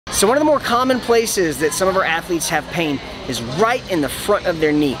So one of the more common places that some of our athletes have pain is right in the front of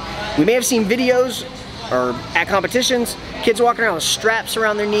their knee. We may have seen videos or at competitions, kids walking around with straps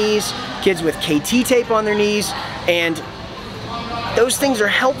around their knees, kids with KT tape on their knees, and those things are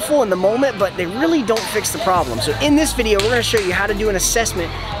helpful in the moment, but they really don't fix the problem. So in this video, we're gonna show you how to do an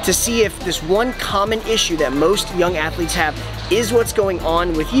assessment to see if this one common issue that most young athletes have is what's going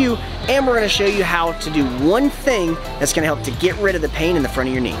on with you, and we're gonna show you how to do one thing that's gonna help to get rid of the pain in the front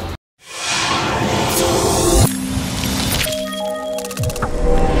of your knee.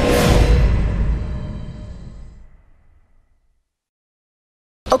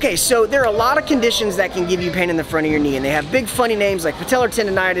 Okay, so there are a lot of conditions that can give you pain in the front of your knee, and they have big funny names like Patellar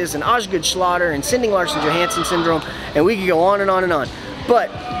Tendonitis and Osgood-Schletter and Sinding-Larsen-Johansson syndrome, and we could go on and on and on. But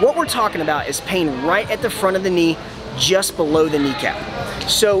what we're talking about is pain right at the front of the knee, just below the kneecap.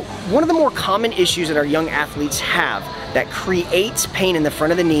 So one of the more common issues that our young athletes have that creates pain in the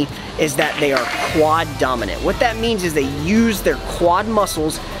front of the knee is that they are quad dominant. What that means is they use their quad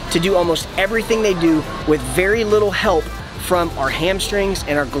muscles to do almost everything they do with very little help from our hamstrings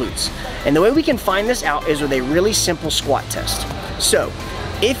and our glutes. And the way we can find this out is with a really simple squat test. So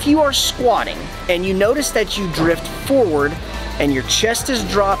if you are squatting and you notice that you drift forward and your chest is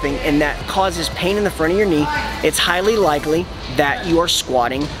dropping and that causes pain in the front of your knee, it's highly likely that you are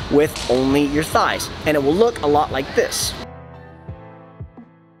squatting with only your thighs. And it will look a lot like this.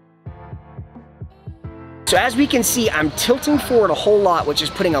 So as we can see, I'm tilting forward a whole lot, which is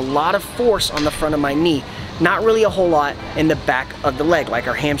putting a lot of force on the front of my knee. Not really a whole lot in the back of the leg, like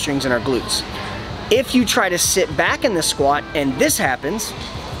our hamstrings and our glutes. If you try to sit back in the squat and this happens,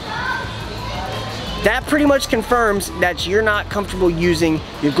 that pretty much confirms that you're not comfortable using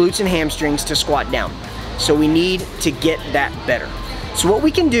your glutes and hamstrings to squat down. So we need to get that better. So what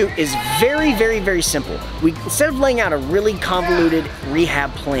we can do is very, very, very simple. Instead of laying out a really convoluted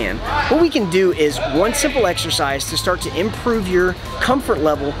rehab plan, what we can do is one simple exercise to start to improve your comfort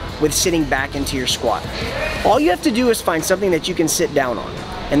level with sitting back into your squat. All you have to do is find something that you can sit down on.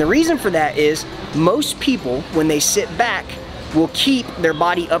 And the reason for that is most people, when they sit back, will keep their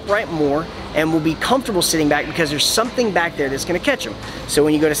body upright more and will be comfortable sitting back because there's something back there that's gonna catch them. So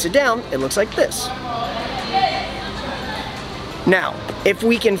when you go to sit down, it looks like this. Now, if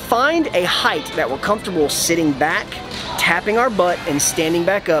we can find a height that we're comfortable sitting back, tapping our butt, and standing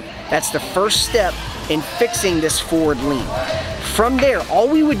back up, that's the first step in fixing this forward lean. From there, all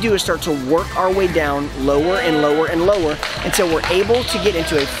we would do is start to work our way down lower and lower and lower until we're able to get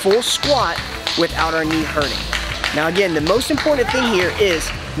into a full squat without our knee hurting. Now again, the most important thing here is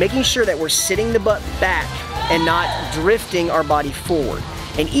making sure that we're sitting the butt back and not drifting our body forward.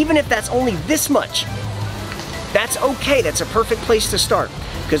 And even if that's only this much, that's okay. That's a perfect place to start,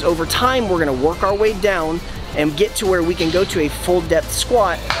 because over time we're gonna work our way down and get to where we can go to a full depth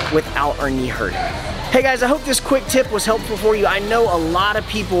squat without our knee hurting. Hey guys, I hope this quick tip was helpful for you. I know a lot of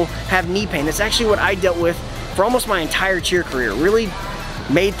people have knee pain. That's actually what I dealt with for almost my entire cheer career. Really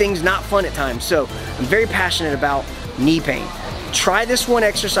made things not fun at times. So I'm very passionate about knee pain. Try this one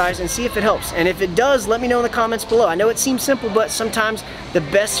exercise and see if it helps. And if it does, let me know in the comments below. I know it seems simple, but sometimes the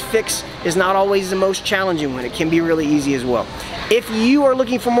best fix is not always the most challenging one. It can be really easy as well. If you are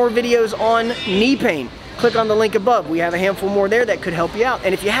looking for more videos on knee pain, click on the link above. We have a handful more there that could help you out.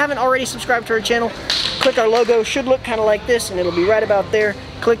 And if you haven't already subscribed to our channel, click our logo. Should look kind of like this, and it'll be right about there.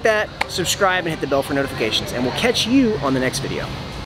 Click that, subscribe, and hit the bell for notifications. And we'll catch you on the next video.